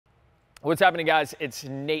What's happening, guys? It's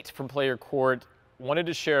Nate from Play Your Court. Wanted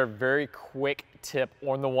to share a very quick tip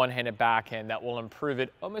on the one-handed backhand that will improve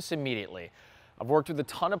it almost immediately. I've worked with a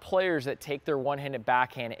ton of players that take their one-handed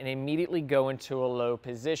backhand and immediately go into a low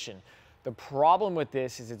position. The problem with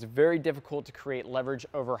this is it's very difficult to create leverage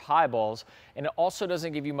over high balls, and it also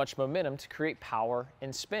doesn't give you much momentum to create power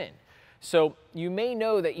and spin. So you may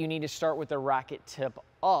know that you need to start with the racket tip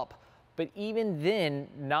up, but even then,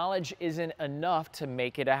 knowledge isn't enough to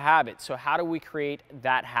make it a habit. So how do we create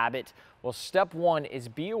that habit? Well, step one is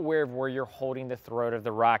be aware of where you're holding the throat of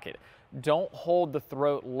the racket. Don't hold the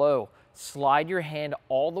throat low. Slide your hand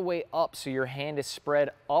all the way up so your hand is spread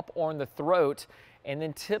up on the throat. And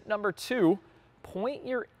then tip number two, point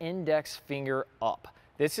your index finger up.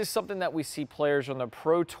 This is something that we see players on the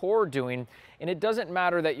Pro Tour doing, and it doesn't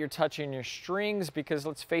matter that you're touching your strings because,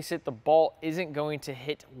 let's face it, the ball isn't going to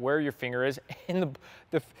hit where your finger is, and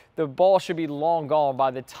the ball should be long gone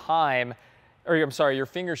by the time, or I'm sorry, your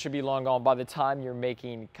finger should be long gone by the time you're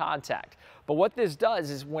making contact. But what this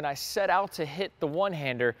does is when I set out to hit the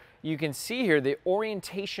one-hander, you can see here the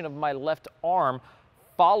orientation of my left arm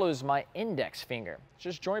follows my index finger. It's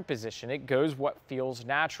just joint position. It goes what feels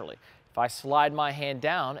naturally. If I slide my hand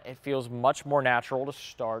down, it feels much more natural to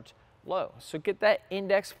start low. So get that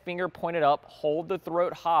index finger pointed up, hold the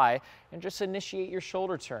throat high, and just initiate your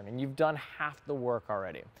shoulder turn, and you've done half the work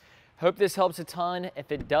already. Hope this helps a ton.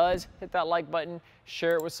 If it does, hit that like button,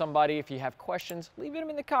 share it with somebody. If you have questions, leave them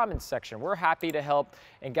in the comments section. We're happy to help.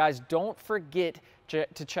 And guys, don't forget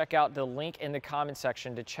to check out the link in the comment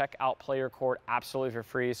section to check out Play Your Court absolutely for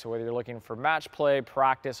free. So whether you're looking for match play,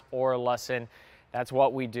 practice, or a lesson, that's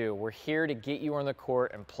what we do. We're here to get you on the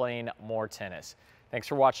court and playing more tennis. Thanks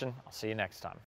for watching. I'll see you next time.